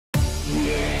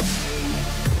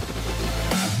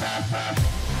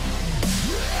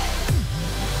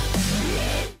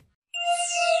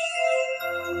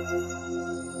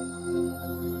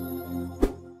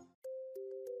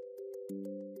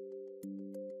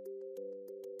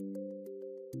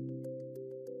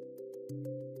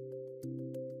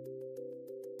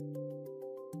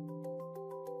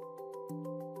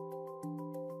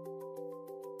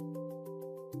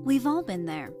We've all been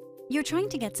there. You're trying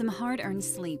to get some hard-earned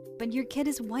sleep, but your kid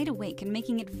is wide awake and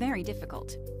making it very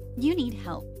difficult. You need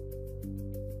help.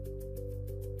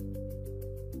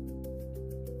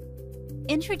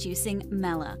 Introducing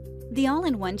Mela, the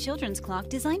all-in-one children's clock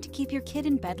designed to keep your kid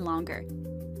in bed longer.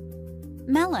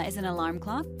 Mela is an alarm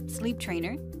clock, sleep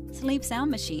trainer, sleep sound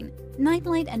machine,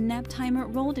 nightlight and nap timer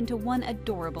rolled into one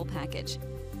adorable package.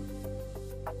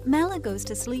 Mela goes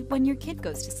to sleep when your kid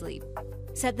goes to sleep.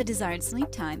 Set the desired sleep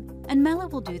time, and Mela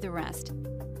will do the rest.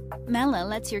 Mela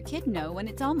lets your kid know when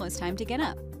it's almost time to get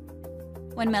up.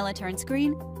 When Mela turns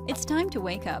green, it's time to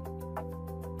wake up.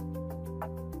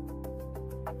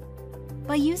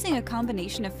 By using a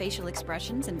combination of facial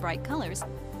expressions and bright colors,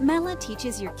 Mela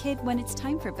teaches your kid when it's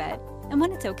time for bed and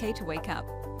when it's okay to wake up.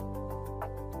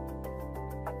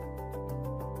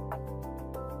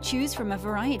 Choose from a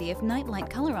variety of nightlight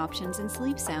color options and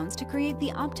sleep sounds to create the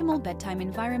optimal bedtime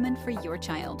environment for your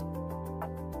child.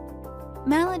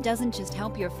 Mela doesn't just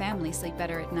help your family sleep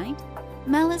better at night.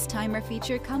 Mela's timer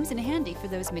feature comes in handy for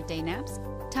those midday naps,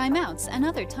 timeouts, and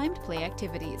other timed play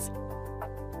activities.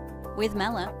 With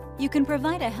Mela, you can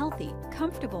provide a healthy,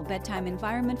 comfortable bedtime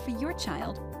environment for your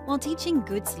child while teaching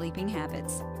good sleeping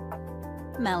habits.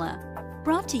 Mela,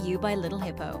 brought to you by Little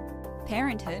Hippo.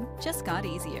 Parenthood just got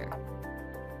easier.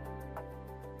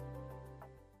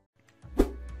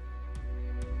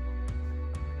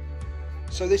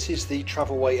 So this is the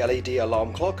Travelway LED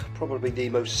alarm clock, probably the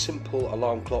most simple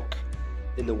alarm clock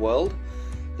in the world.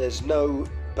 There's no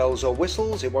bells or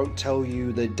whistles, it won't tell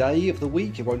you the day of the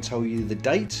week, it won't tell you the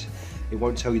date, it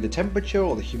won't tell you the temperature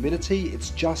or the humidity,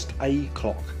 it's just a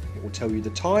clock. It will tell you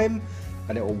the time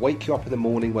and it will wake you up in the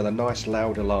morning with a nice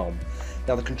loud alarm.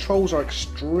 Now the controls are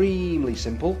extremely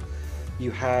simple.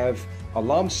 You have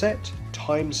alarm set,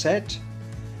 time set,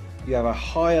 you have a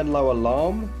high and low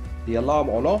alarm, the alarm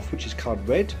on off, which is coloured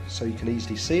red so you can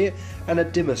easily see it, and a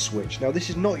dimmer switch. Now this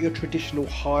is not your traditional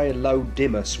high low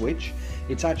dimmer switch,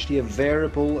 it's actually a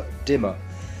variable dimmer,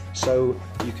 so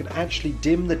you can actually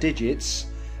dim the digits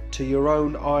to your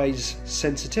own eyes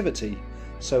sensitivity.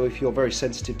 So if you're very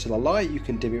sensitive to the light, you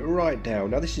can dim it right down.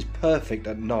 Now this is perfect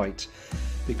at night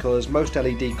because most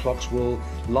LED clocks will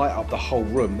light up the whole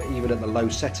room even at the low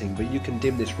setting, but you can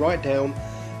dim this right down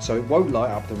so it won't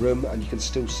light up the room and you can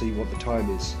still see what the time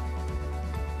is.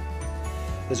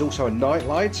 There's also a night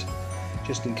light,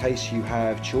 just in case you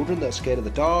have children that are scared of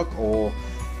the dark or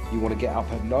you want to get up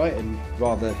at night and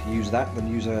rather use that than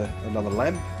use another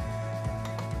lamp.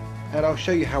 And I'll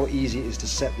show you how easy it is to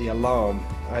set the alarm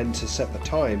and to set the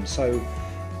time. So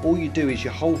all you do is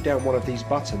you hold down one of these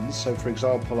buttons. So for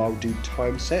example, I'll do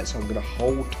time set, so I'm going to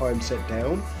hold time set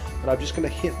down and I'm just going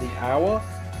to hit the hour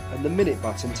and the minute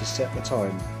button to set the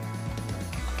time.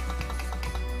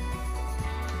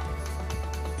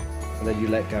 And then you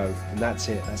let go, and that's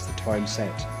it, that's the time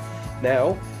set.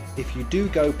 Now if you do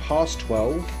go past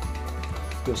 12,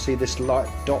 you'll see this light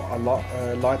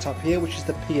up here, which is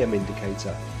the PM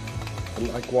indicator,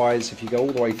 and likewise if you go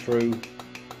all the way through,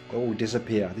 it will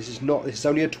disappear. This is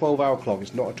only a 12-hour clock,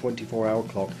 it's not a 24-hour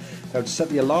clock. Now to set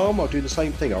the alarm, I'll do the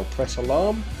same thing. I'll press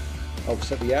alarm, I'll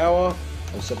set the hour,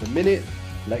 I'll set the minute,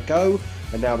 let go,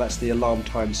 and now that's the alarm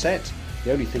time set.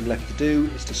 The only thing left to do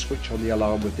is to switch on the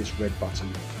alarm with this red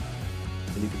button.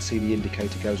 And you can see the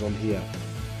indicator goes on here.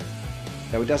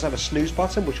 Now it does have a snooze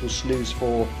button which will snooze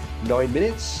for 9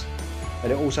 minutes,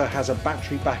 and it also has a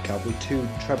battery backup with 2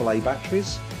 AAA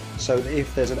batteries, so that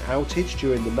if there's an outage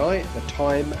during the night, the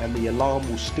time and the alarm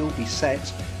will still be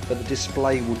set, but the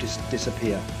display will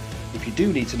disappear. If you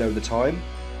do need to know the time,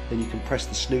 then you can press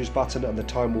the snooze button and the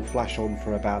time will flash on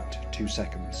for about 2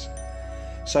 seconds.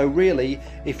 So really,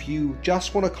 if you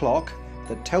just want a clock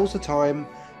that tells the time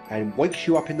and wakes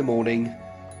you up in the morning,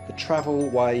 the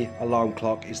Travelway alarm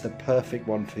clock is the perfect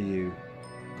one for you.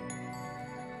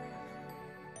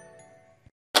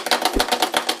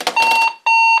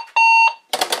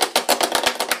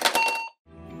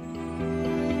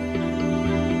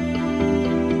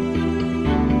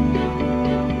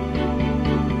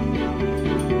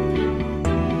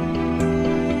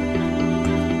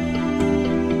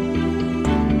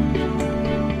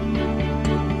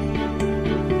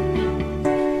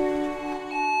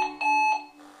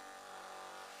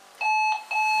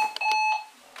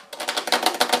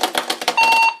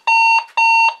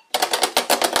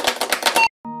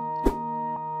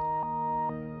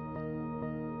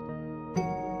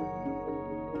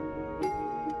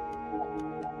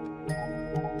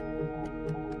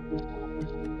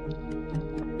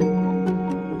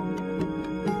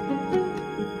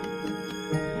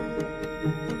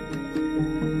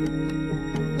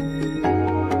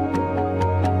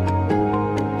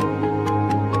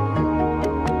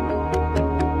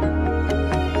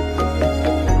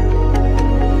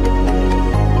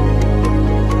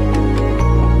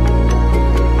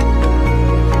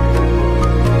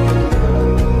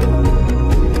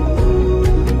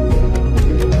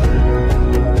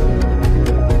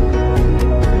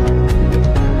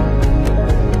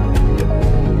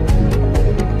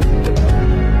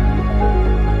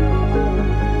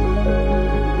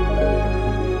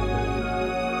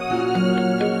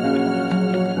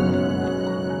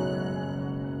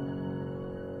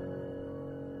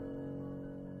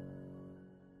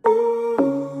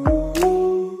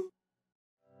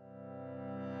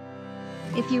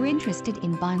 If you're interested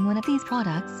in buying one of these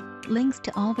products, links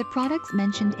to all the products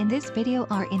mentioned in this video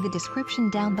are in the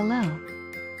description down below.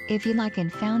 If you like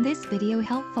and found this video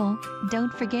helpful,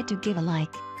 don't forget to give a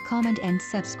like, comment and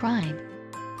subscribe.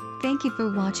 Thank you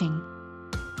for watching.